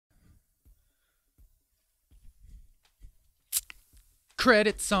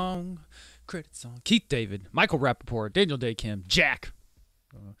Credit song. Credit song. Keith David, Michael Rappaport, Daniel Day Kim, Jack,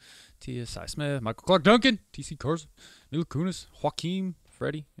 T.S.I. Smith, Michael Clark Duncan, T.C. Carson, Mila Kunis, Joaquin,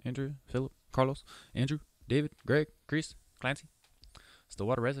 Freddie, Andrew, Philip, Carlos, Andrew, David, Greg, Chris, Clancy,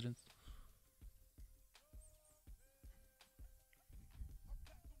 Stillwater residents.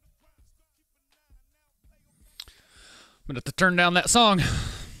 I'm going to have to turn down that song.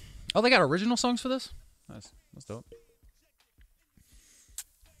 Oh, they got original songs for this? Nice. That's dope.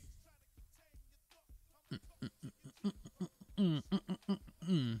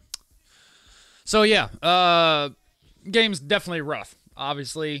 So yeah, game's definitely rough.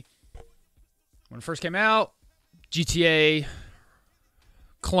 Obviously, when it first came out, GTA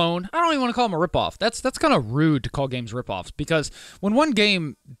clone. I don't even want to call them a ripoff. That's kind of rude to call games ripoffs, because when one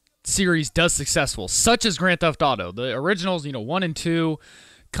game series does successful, such as Grand Theft Auto, the originals, 1 and 2,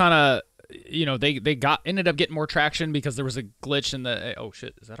 kind of, they ended up getting more traction because there was a glitch in the, oh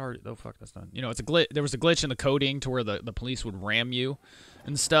shit, is that already, oh fuck, that's done. It's a glitch. There was a glitch in the coding to where the police would ram you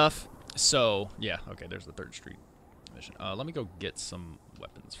and stuff. So yeah, okay, there's the 3rd Street mission. Let me go get some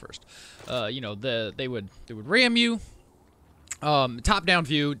weapons first. They would ram you. Top-down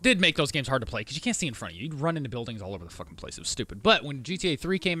view did make those games hard to play because you can't see in front of you. You'd run into buildings all over the fucking place. It was stupid. But when GTA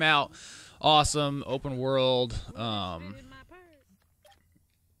 3 came out, awesome, open world.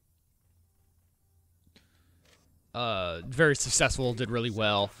 Very successful, did really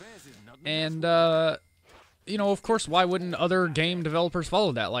well. And, of course, why wouldn't other game developers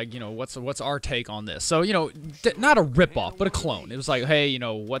follow that? Like, what's our take on this? So, not a ripoff, but a clone. It was like, hey,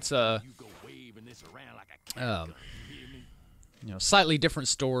 what's a... slightly different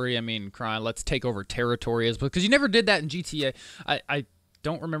story. I mean, crying, let's take over territories, because you never did that in GTA. I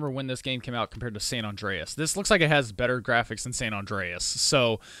don't remember when this game came out compared to San Andreas. This looks like it has better graphics than San Andreas.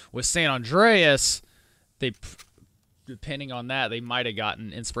 So with San Andreas, depending on that, they might have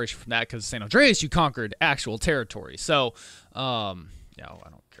gotten inspiration from that, because San Andreas, you conquered actual territory. So, yeah, I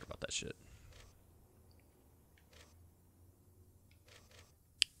don't care about that shit.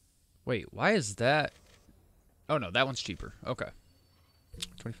 Wait, why is that? Oh, no, that one's cheaper. Okay.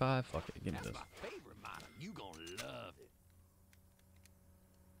 25? Fuck it. Give me this. My favorite model. You gonna love it.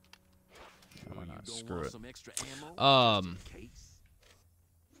 Why not? Screw it. Some extra ammo?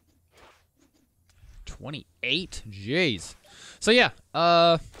 28? Jeez. So, yeah.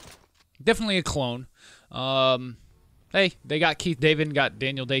 Definitely a clone. Hey, they got Keith David and got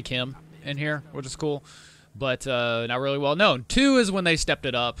Daniel Day Kim in here, which is cool. But not really well known. 2 is when they stepped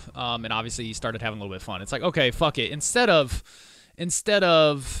it up, and obviously you started having a little bit of fun. It's like, okay, fuck it. Instead of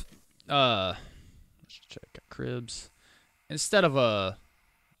let's check Cribs. Instead of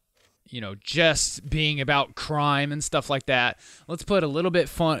just being about crime and stuff like that, let's put a little bit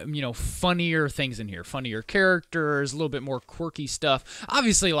funnier things in here, funnier characters, a little bit more quirky stuff.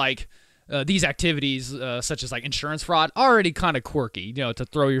 Obviously, like. These activities, such as like insurance fraud, already kind of quirky, to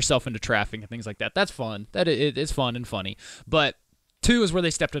throw yourself into traffic and things like that. That's fun. It's fun and funny. But 2 is where they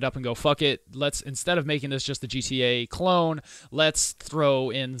stepped it up and go, fuck it. Let's, instead of making this just the GTA clone, let's throw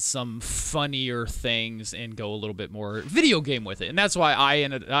in some funnier things and go a little bit more video game with it. And that's why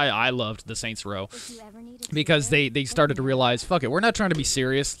I loved the Saints Row, because they started to realize, fuck it, we're not trying to be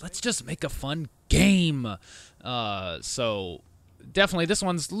serious. Let's just make a fun game. So definitely, this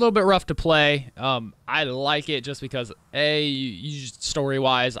one's a little bit rough to play. I like it just because,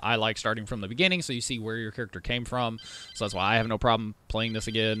 story-wise, I like starting from the beginning, so you see where your character came from. So that's why I have no problem playing this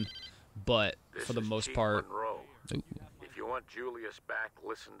again. But for the most part... If you want Julius back,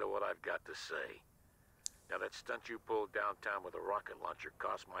 listen to what I've got to say. Now, that stunt you pulled downtown with a rocket launcher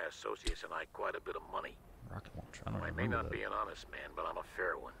cost my associates and I quite a bit of money. Rocket launcher? I don't I may not be an honest man, but I'm a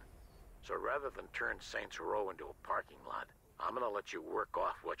fair one. So rather than turn Saints Row into a parking lot, I'm gonna let you work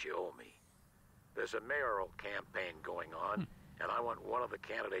off what you owe me. There's a mayoral campaign going on, and I want one of the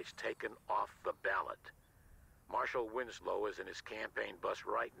candidates taken off the ballot. Marshall Winslow is in his campaign bus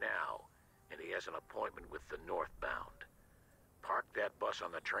right now, and he has an appointment with the Northbound. Park that bus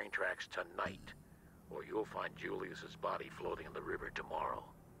on the train tracks tonight, or you'll find Julius's body floating in the river tomorrow.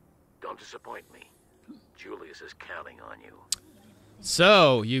 Don't disappoint me. Julius is counting on you.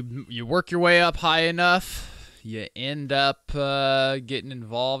 So, you work your way up high enough, you end up getting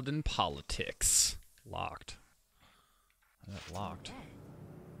involved in politics. Locked. Why is that locked?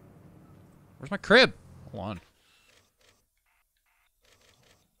 Where's my crib? Hold on.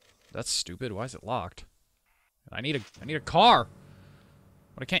 That's stupid. Why is it locked? I need a car.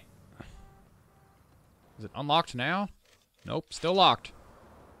 But I can't. Is it unlocked now? Nope, still locked.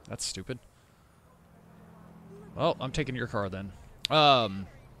 That's stupid. Well, I'm taking your car then.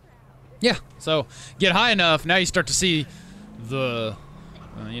 Yeah, so get high enough, now you start to see the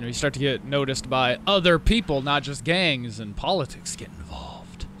You know, you start to get noticed by other people, not just gangs, and politics get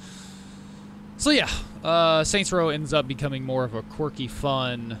involved. So yeah, Saints Row ends up becoming more of a quirky,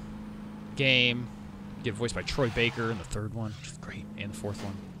 fun game. Get voiced by Troy Baker in the third one, which is great, and the fourth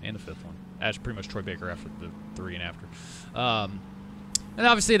one, and the fifth one. Actually, pretty much Troy Baker after the 3 and after. And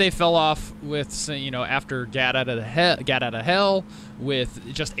obviously they fell off with, you know, after Gat Out of Hell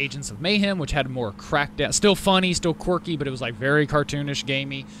with just Agents of Mayhem, which had more crackdown, still funny, still quirky, but it was like very cartoonish,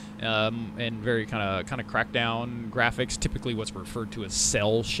 gamey, and very kind of crackdown graphics. Typically, what's referred to as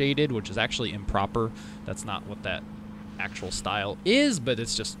cell shaded, which is actually improper. That's not what that actual style is, but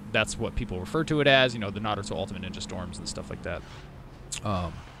it's just that's what people refer to it as. You know, the Naruto Ultimate Ninja Storms and stuff like that.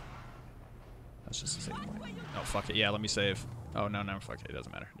 That's just a save point. Oh fuck it, yeah, let me save. Oh, no, fuck it. It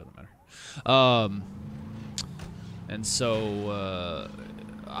doesn't matter. It doesn't matter. And so,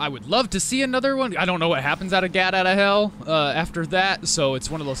 I would love to see another one. I don't know what happens out of Gat Out of Hell after that. So it's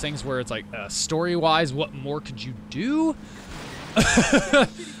one of those things where it's like, story-wise, what more could you do?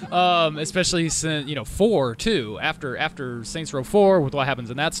 Especially since, you know, 4, too. After Saints Row 4, with what happens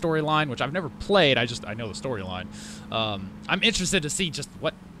in that storyline, which I've never played. I know the storyline. I'm interested to see just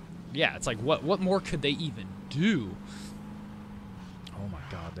what... Yeah, it's like, what more could they even do? Oh my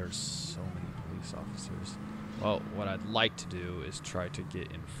god, there's so many police officers. Well, what I'd like to do is try to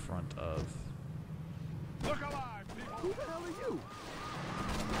get in front of... Look alive, people. Who the hell are you?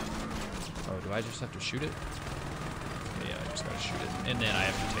 Oh, do I just have to shoot it? Yeah, I just gotta shoot it. And then I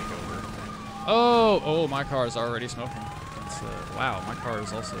have to take over. Oh, my car is already smoking. That's, wow, my car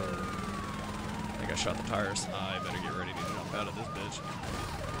is also... I think I shot the tires. I better get ready to jump out of this bitch.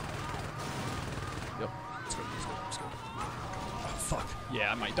 Yep, let's go. Oh, fuck.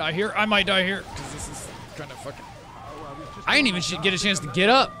 Yeah, I might die here. Because this is kind of fucking... I didn't even get a chance to get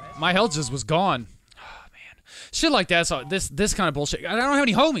up. My health just was gone. Oh, man. Shit like that. So this kind of bullshit. I don't have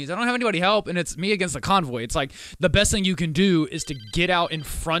any homies. I don't have anybody to help, and it's me against the convoy. It's like the best thing you can do is to get out in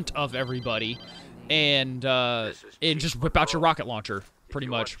front of everybody and just whip out your rocket launcher, pretty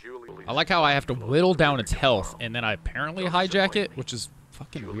much. I like how I have to whittle down its health, and then I apparently hijack it, which is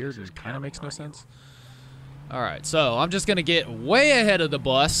fucking weird and kind of makes no sense. Alright, so I'm just going to get way ahead of the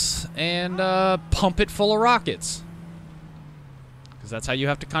bus and pump it full of rockets. Because that's how you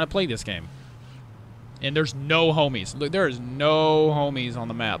have to kind of play this game. And there's no homies. Look, there is no homies on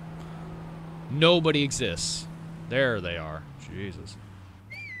the map. Nobody exists. There they are. Jesus.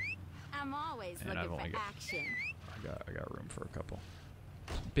 I'm always looking for action. I got room for a couple.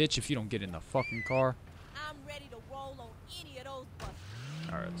 Bitch, if you don't get in the fucking car. I'm ready to roll on any of those buses.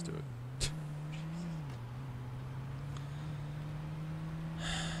 Alright, let's do it.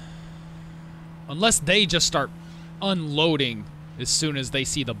 Unless they just start unloading as soon as they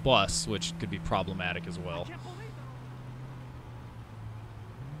see the bus, which could be problematic as well.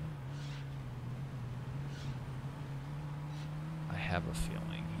 I have a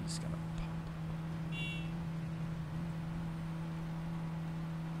feeling he's gonna pop.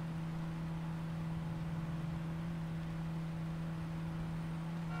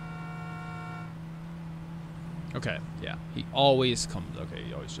 Okay, yeah. He always comes... Okay,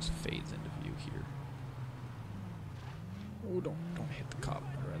 he always just fades into view here. Oh, don't hit the cop.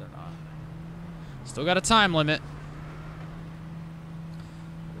 I'd rather not. Still got a time limit.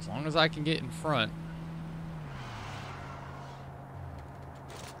 As long as I can get in front.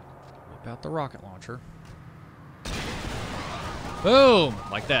 Whip out the rocket launcher. Boom!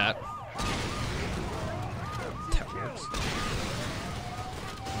 Like that. That works.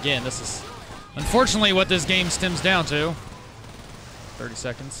 Again, this is... Unfortunately, what this game stems down to. 30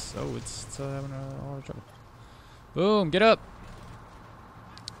 seconds. Oh, it's having a lot of trouble. Boom, get up.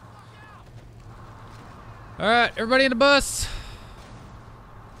 Alright, everybody in the bus.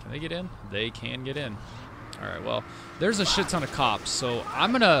 Can they get in? They can get in. Alright, well, there's a shit ton of cops, so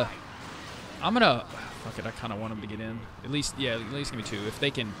I'm gonna fuck it, I kinda want them to get in. At least give me 2. If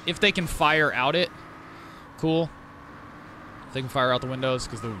they can fire out it, cool. If they can fire out the windows,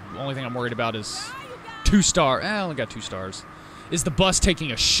 because the only thing I'm worried about is 2 star. I only got 2 stars. Is the bus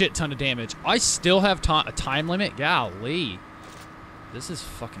taking a shit ton of damage? I still have a time limit? Golly. This is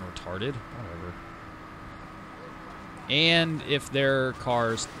fucking retarded. Whatever. And if their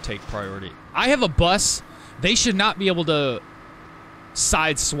cars take priority. I have a bus. They should not be able to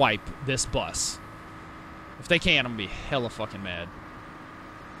side swipe this bus. If they can, I'm gonna be hella fucking mad.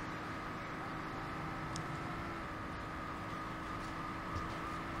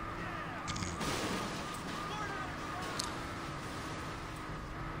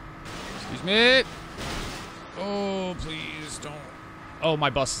 Excuse me. Oh, please don't. Oh, my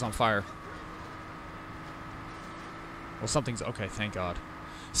bus is on fire. Well, something's... Okay, thank God.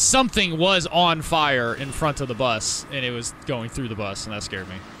 something was on fire in front of the bus, and it was going through the bus, and that scared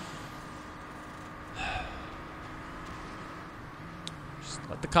me. Just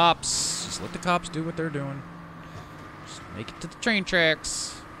let the cops do what they're doing. Just make it to the train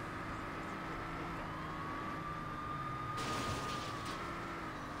tracks.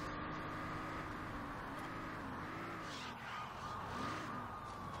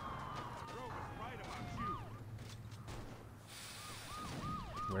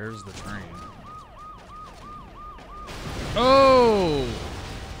 Where's the train? Oh!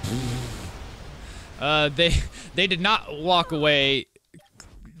 They did not walk away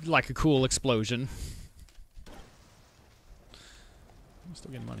like a cool explosion. I'm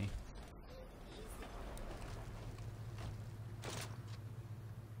still getting money.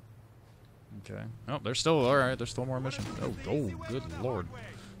 Okay. Oh, there's still, alright, there's still more missions. Oh, good lord.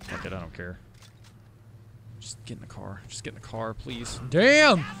 Fuck it, I don't care. Just get in the car. Just get in the car, please.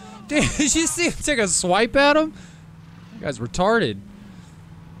 Damn! Damn, did you see him take a swipe at him? That guy's retarded.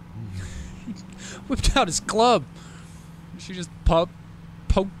 Whipped out his club. She just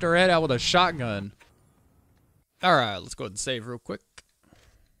poked her head out with a shotgun. Alright, let's go ahead and save real quick.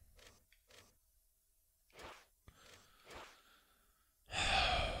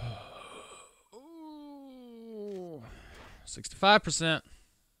 Ooh, 65%.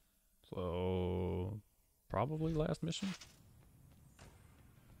 So... probably last mission.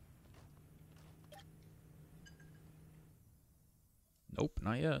 Nope,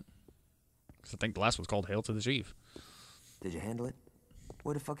 not yet. 'Cause I think the last one's called Hail to the Chief. Did you handle it?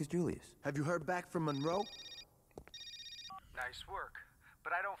 Where the fuck is Julius? Have you heard back from Monroe? Nice work.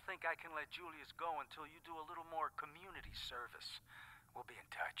 But I don't think I can let Julius go until you do a little more community service. We'll be in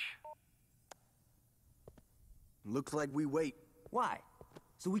touch. Looks like we wait. Why?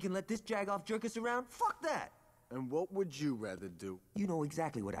 So we can let this jagoff jerk us around? Fuck that! And what would you rather do? You know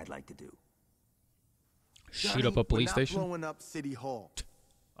exactly what I'd like to do. Shoot up a police we're not station? blowing up City Hall.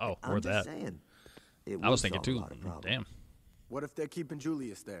 Oh, I'm or just that. saying. I was thinking too. Damn. What if they're keeping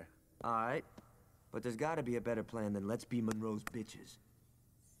Julius there? Alright. But there's gotta be a better plan than let's be Monroe's bitches.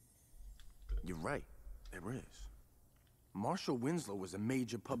 You're right. There is. Marshal Winslow was a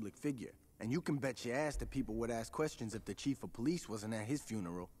major public figure. And you can bet your ass that people would ask questions if the chief of police wasn't at his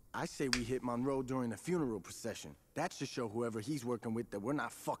funeral. I say we hit Monroe during the funeral procession. That should show whoever he's working with that we're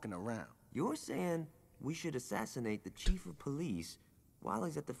not fucking around. You're saying we should assassinate the chief of police while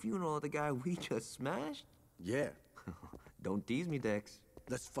he's at the funeral of the guy we just smashed? Yeah. Don't tease me, Dex.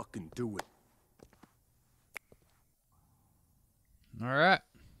 Let's fucking do it. Alright.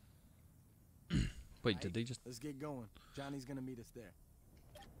 Wait, did they just... Let's get going. Johnny's gonna meet us there.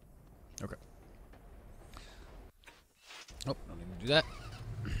 Okay. Oh, don't need to do that.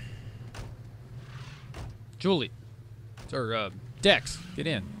 Julie. Or, Dex, get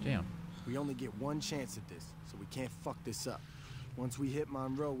in. Damn. We only get one chance at this, so we can't fuck this up. Once we hit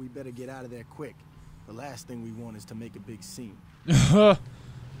Monroe, we better get out of there quick. The last thing we want is to make a big scene.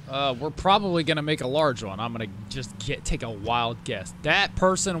 We're probably gonna make a large one. I'm gonna just take a wild guess. That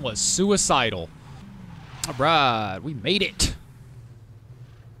person was suicidal. Alright, we made it.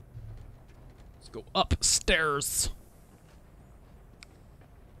 Let's go upstairs.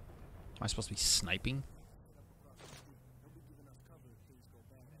 Am I supposed to be sniping?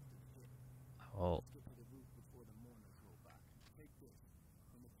 Oh.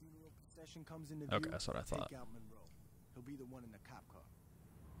 Okay, that's what I thought. He'll be the one in the cop car.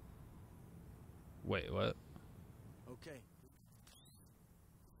 Wait, what? Okay.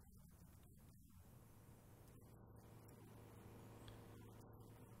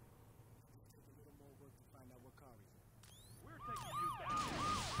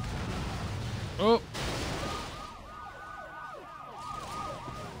 Oh.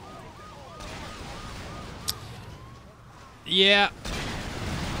 Yeah.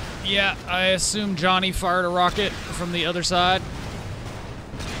 Yeah, I assume Johnny fired a rocket from the other side.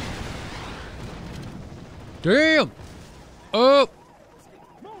 Damn! Oh!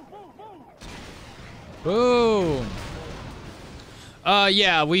 Boom!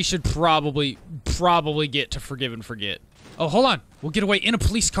 Yeah, we should probably get to Forgive and Forget. Oh, hold on. We'll get away in a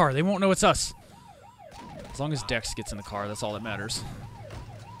police car. They won't know it's us. As long as Dex gets in the car, that's all that matters.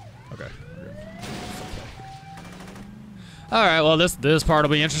 Okay. Alright, well, this part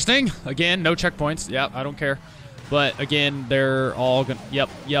will be interesting. Again, no checkpoints. Yeah, I don't care. But, again, they're all gonna... Yep,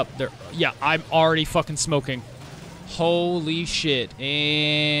 yeah, I'm already fucking smoking. Holy shit.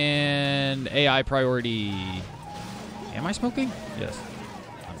 And... AI priority. Am I smoking? Yes.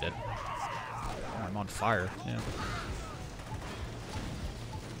 I'm dead. Oh, I'm on fire. Yeah.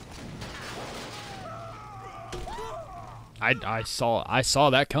 I saw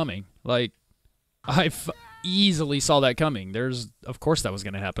that coming. Like, easily saw that coming. Of course that was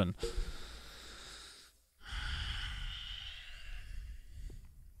gonna happen.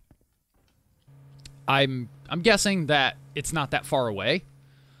 I'm guessing that it's not that far away,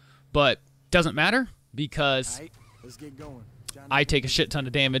 but doesn't matter because All right, let's get going. I take a shit ton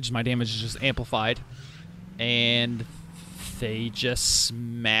of damage. My damage is just amplified, and they just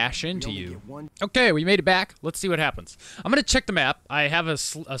smash into you. Okay, we made it back. Let's see what happens. I'm gonna check the map. I have a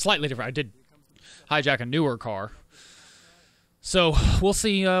slightly different. I did hijack a newer car, so we'll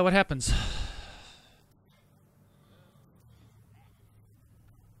see what happens.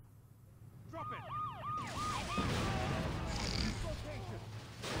 Drop it.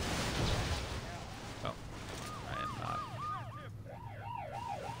 Oh, I am not.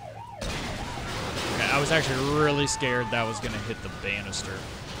 Okay, I was actually really scared that was gonna hit the banister.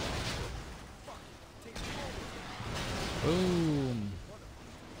 Boom.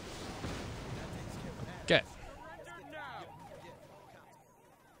 Okay.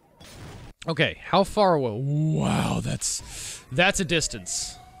 Okay, how far away? Wow, that's a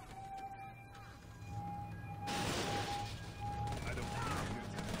distance.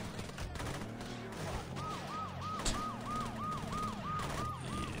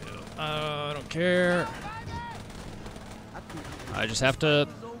 I don't care. I just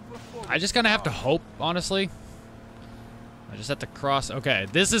gonna have to hope, honestly. I just have to cross. Okay,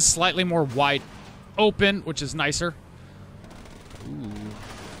 this is slightly more wide open, which is nicer. Ooh.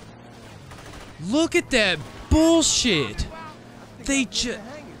 Look at that bullshit. They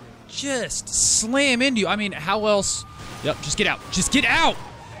just slam into you. I mean, how else? Yep, just get out. Just get out.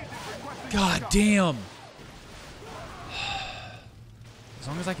 God damn. As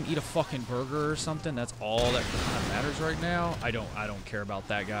long as I can eat a fucking burger or something, that's all that kind of matters right now. I don't care about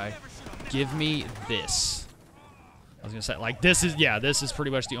that guy. Give me this. I was gonna say, like, this is pretty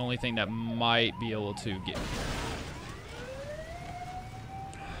much the only thing that might be able to get me.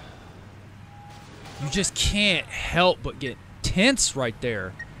 You just can't help but get tense right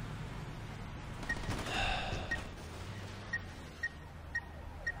there.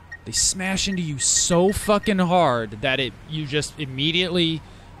 They smash into you so fucking hard that you just immediately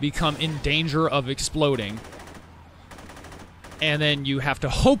become in danger of exploding. And then you have to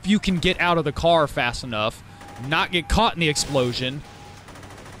hope you can get out of the car fast enough, not get caught in the explosion,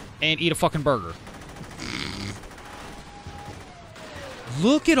 and eat a fucking burger.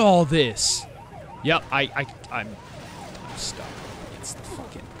 Look at all this. Yep, I'm stuck. It's the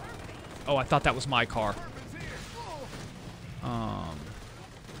fucking... Oh, I thought that was my car.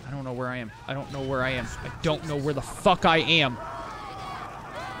 I don't know where I am. I don't know where I am. I don't know where the fuck I am.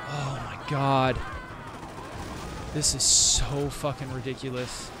 Oh my god. This is so fucking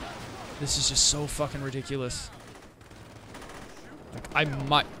ridiculous. This is just so fucking ridiculous. Like, I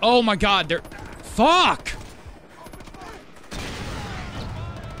might... Oh my god, they're... Fuck!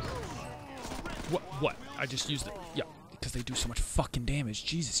 What? I just used it. Yeah, because they do so much fucking damage.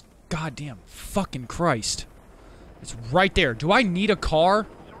 Jesus goddamn fucking Christ. It's right there. Do I need a car?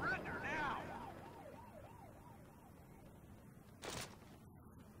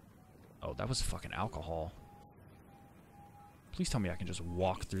 Oh, that was fucking alcohol. Please tell me I can just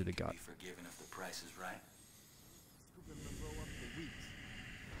walk through the gut. Forgiven if the price is right.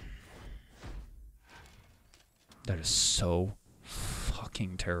 That is so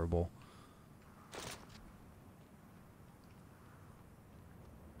fucking terrible.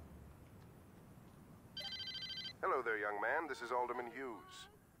 Hello there, young man. This is Alderman Hughes.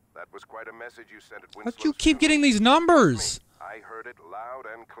 That was quite a message you sent at How Winslow's do you keep getting these funeral. numbers? I heard it loud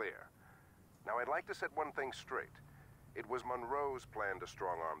and clear. Now, I'd like to set one thing straight. It was Monroe's plan to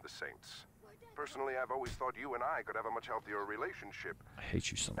strong-arm the Saints. Personally, I've always thought you and I could have a much healthier relationship. I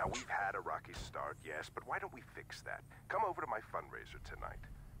hate you so Now, much. we've had a rocky start, yes, but why don't we fix that? Come over to my fundraiser tonight.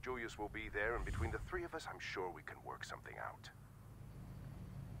 Julius will be there, and between the three of us, I'm sure we can work something out.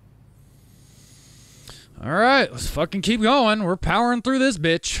 Alright, let's fucking keep going. We're powering through this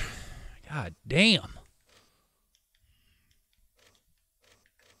bitch. God damn.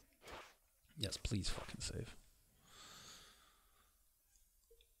 Yes, please fucking save.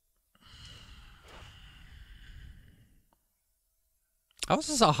 How is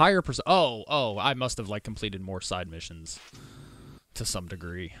this a higher percent? Oh, I must have like completed more side missions to some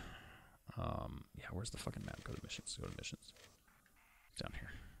degree. Yeah, where's the fucking map? Go to missions. Go to missions. Down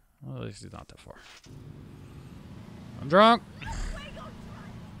here. Well, this is not that far. I'm drunk.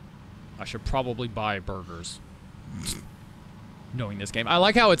 I should probably buy burgers. Knowing this game. I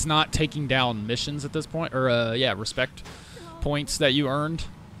like how it's not taking down missions at this point. Or, yeah, respect points that you earned.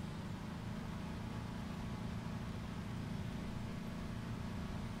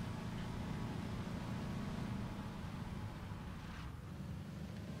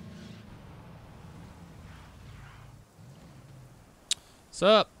 What's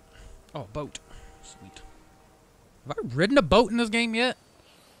up? Oh, boat. Sweet. Have I ridden a boat in this game yet?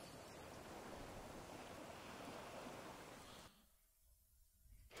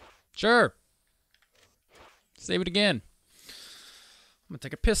 Sure. Save it again. I'm gonna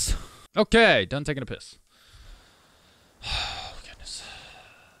take a piss. Okay, done taking a piss. Oh, goodness.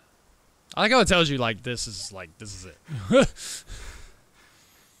 I like how it tells you, like, this is it.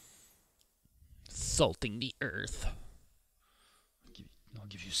 Salting the earth. I'll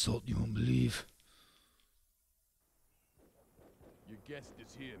give you salt you won't believe. Your guest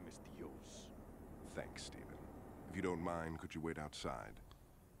is here, Mr. Yos. Thanks, Stephen. If you don't mind, could you wait outside?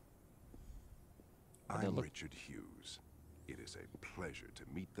 I'm Richard Hughes. It is a pleasure to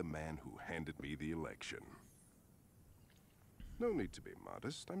meet the man who handed me the election. No need to be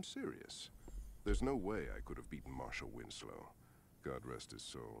modest, I'm serious. There's no way I could have beaten Marshal Winslow. God rest his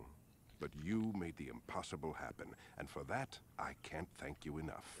soul. But you made the impossible happen, and for that, I can't thank you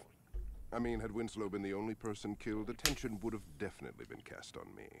enough. I mean, had Winslow been the only person killed, attention would have definitely been cast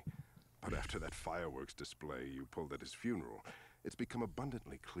on me. But after that fireworks display you pulled at his funeral, it's become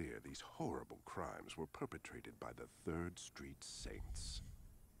abundantly clear these horrible crimes were perpetrated by the 3rd Street Saints.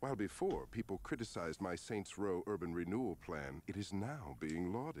 While before people criticized my Saints Row urban renewal plan, it is now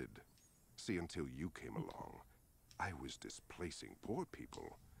being lauded. See, until you came along, I was displacing poor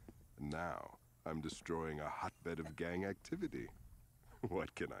people. Now, I'm destroying a hotbed of gang activity.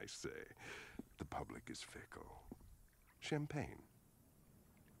 What can I say? The public is fickle. Champagne.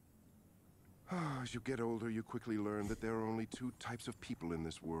 As you get older, you quickly learn that there are only 2 types of people in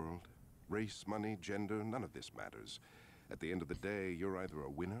this world. Race, money, gender, none of this matters. At the end of the day, you're either a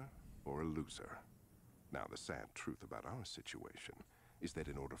winner or a loser. Now, the sad truth about our situation is that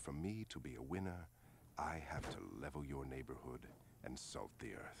in order for me to be a winner, I have to level your neighborhood and salt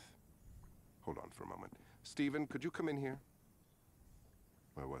the earth. Hold on for a moment. Stephen, could you come in here?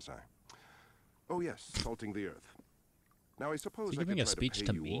 Where was I? Oh yes, salting the earth. Now I suppose I could try to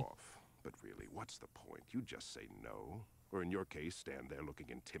pay you off, but really, what's the point? You just say no, or in your case, stand there looking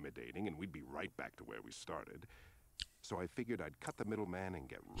intimidating, and we'd be right back to where we started. So I figured I'd cut the middleman and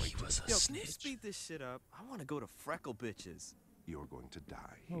get right to it. Yo, can you speed this shit up? I want to go to Freckle Bitches. You're going to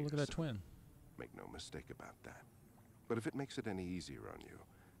die Oh, here, look at that son. twin. Make no mistake about that. But if it makes it any easier on you,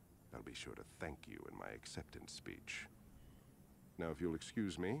 I'll be sure to thank you in my acceptance speech. Now, if you'll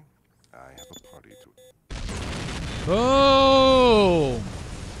excuse me, I have a party to... Oh!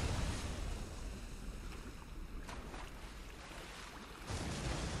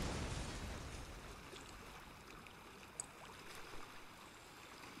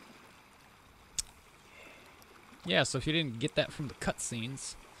 Yeah, so if you didn't get that from the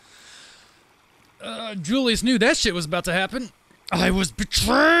cutscenes, Julius knew that shit was about to happen. I was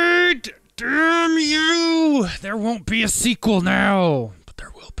betrayed! Damn you! There won't be a sequel now, but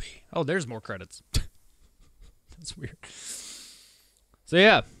there will be. Oh, there's more credits. That's weird. So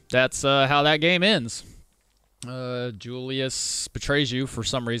yeah, that's how that game ends. Julius betrays you for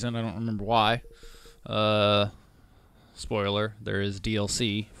some reason. I don't remember why. Spoiler, there is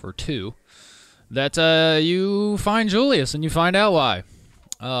DLC for 2. That you find Julius and you find out why.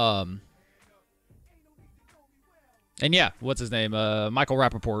 And yeah, what's his name? Michael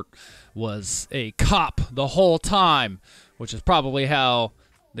Rappaport was a cop the whole time, which is probably how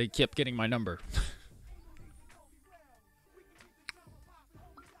they kept getting my number.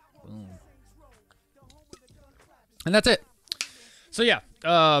 Boom. And that's it. So yeah,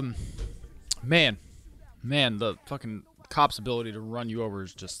 man, the fucking cop's ability to run you over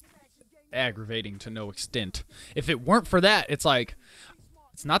is just aggravating to no extent. If it weren't for that, it's like,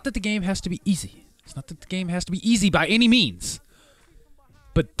 it's not that the game has to be easy. It's not that the game has to be easy by any means.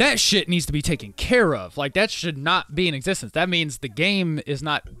 But that shit needs to be taken care of. Like, that should not be in existence. That means the game is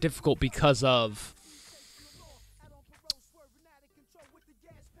not difficult because of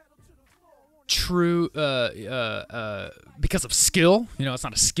because of skill. You know, it's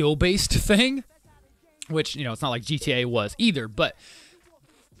not a skill-based thing, which, you know, it's not like GTA was either, but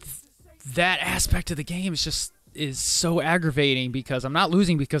that aspect of the game is so aggravating because I'm not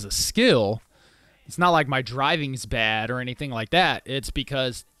losing because of skill. It's not like my driving's bad or anything like that. It's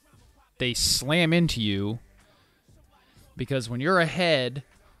because they slam into you. Because when you're ahead,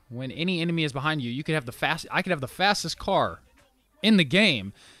 when any enemy is behind you, I could have the fastest car in the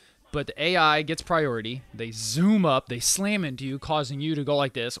game, but the AI gets priority. They zoom up, they slam into you, causing you to go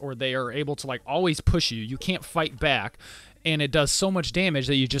like this, or they are able to like always push you. You can't fight back, and it does so much damage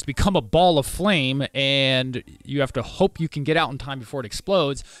that you just become a ball of flame, and you have to hope you can get out in time before it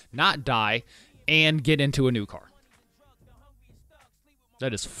explodes, not die, and get into a new car.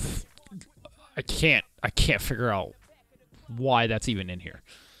 That is, I can't figure out why that's even in here.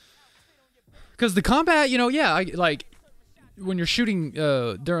 Because the combat, yeah, like when you're shooting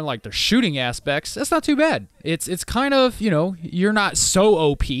during like the shooting aspects, that's not too bad. It's kind of, you're not so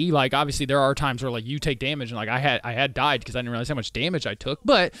OP. Like obviously there are times where like you take damage and like I had died because I didn't realize how much damage I took.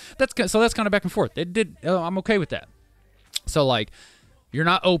 But that's kind of back and forth. I'm okay with that. So like you're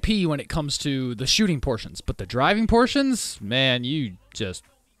not OP when it comes to the shooting portions, but the driving portions, man, you just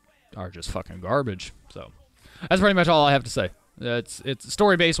are just fucking garbage. So that's pretty much all I have to say. It's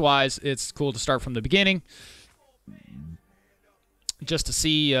story base wise, it's cool to start from the beginning, just to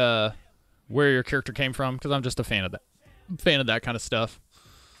see where your character came from, because I'm just a fan of that. Fan of that kind of stuff.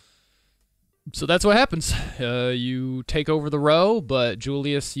 So that's what happens. You take over the row, but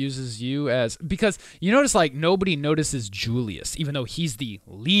Julius uses you as... Because you notice, like, nobody notices Julius, even though he's the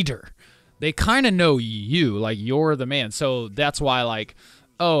leader. They kind of know you, like, you're the man. So that's why, like,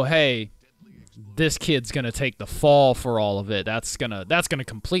 oh, hey, this kid's going to take the fall for all of it. That's gonna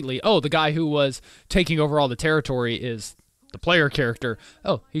completely... Oh, the guy who was taking over all the territory is the player character.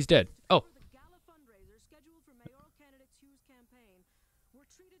 Oh, he's dead. Oh.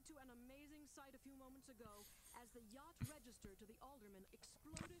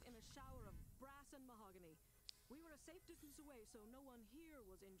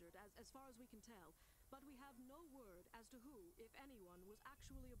 As far as we can tell, but we have no word as to who, if anyone, was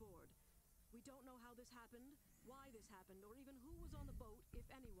actually aboard. We don't know how this happened, why this happened, or even who was on the boat, if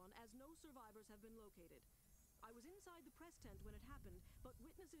anyone, as no survivors have been located. I was inside the press tent when it happened, but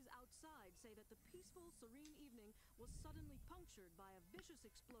witnesses outside say that the peaceful, serene evening was suddenly punctured by a vicious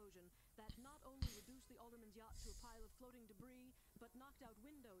explosion that not only reduced the Alderman's yacht to a pile of floating debris, but knocked out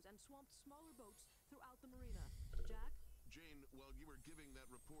windows and swamped smaller boats throughout the marina. Jack? Jane, while you were giving that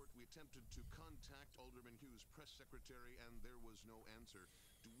report, we attempted to contact Alderman Hughes' press secretary, and there was no answer.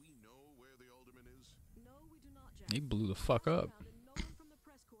 Do we know where the Alderman is? No, we do not, Jack. He blew the fuck up. No one from the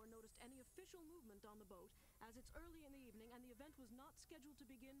press corps noticed any official movement on the boat, as it's early in the evening and the event was not scheduled to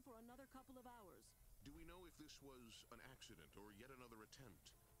begin for another couple of hours. Do we know if this was an accident or yet another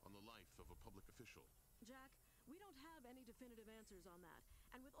attempt on the life of a public official? Jack, we don't have any definitive answers on that,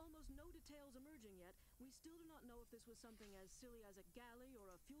 and with almost no details emerging yet, we still do not know if this was something as silly as a galley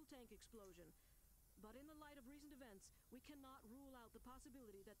or a fuel tank explosion. But in the light of recent events, we cannot rule out the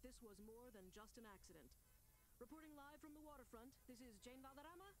possibility that this was more than just an accident. Reporting live from the waterfront, this is Jane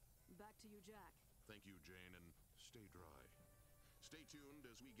Valderrama. Back to you, Jack. Thank you, Jane, and stay dry. Stay tuned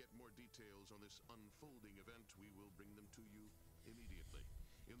as we get more details on this unfolding event. We will bring them to you immediately.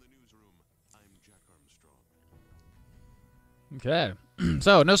 In the newsroom, I'm Jack Armstrong. Okay.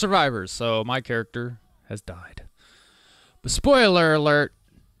 So, no survivors. So, my character has died. But spoiler alert,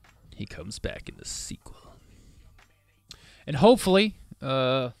 he comes back in the sequel. And hopefully,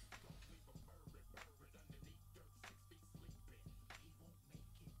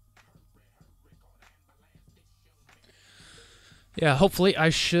 hopefully I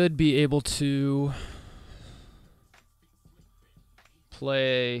should be able to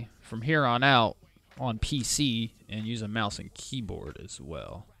play from here on out on PC and use a mouse and keyboard as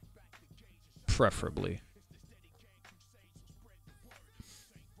well, preferably.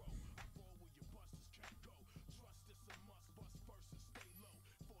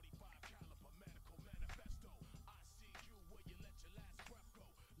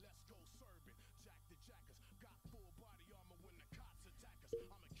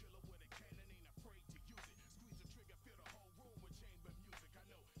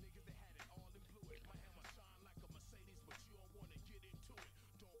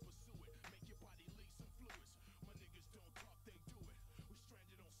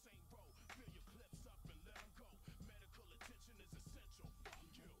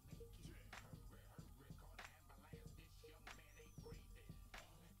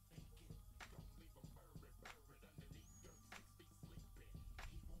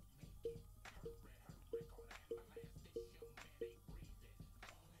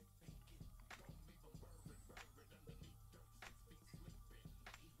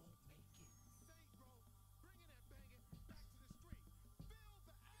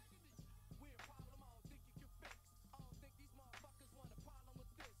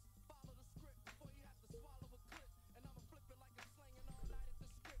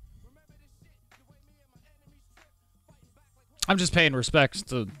 I'm just paying respects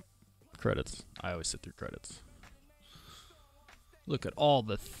to credits. I always sit through credits. Look at all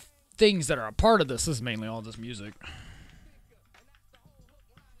the things that are a part of this. This is mainly all this music.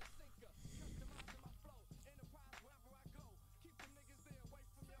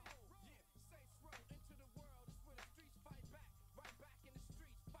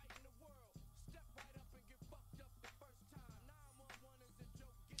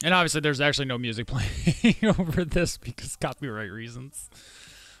 And obviously there's actually no music playing over this because copyright reasons.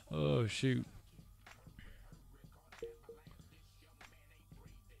 Oh, shoot.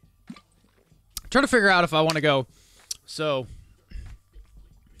 Trying to figure out if I want to go. So,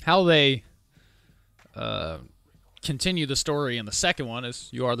 how they continue the story in the second one is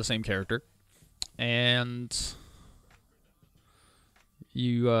you are the same character, and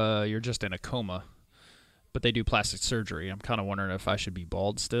you're just in a coma, but they do plastic surgery. I'm kind of wondering if I should be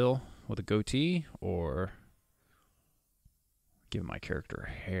bald still with a goatee or give my character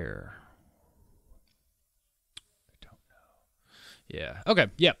hair. Yeah. Okay.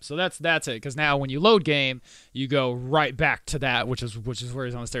 Yep. So that's it. Because now when you load game, you go right back to that, which is where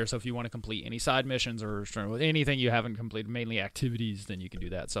he's on the stairs. So if you want to complete any side missions or anything you haven't completed, mainly activities, then you can do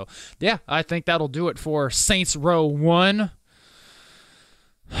that. So yeah, I think that'll do it for Saints Row 1.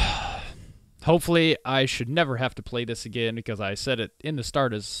 Hopefully, I should never have to play this again because I said it in the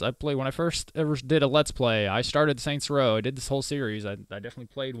start as I played when I first ever did a Let's Play. I started Saints Row. I did this whole series. I definitely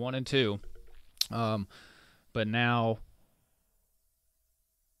played 1 and 2. But now,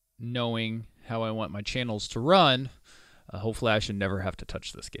 knowing how I want my channels to run, hopefully I should never have to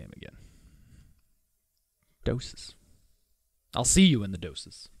touch this game again. Doses. I'll see you in the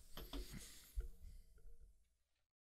doses.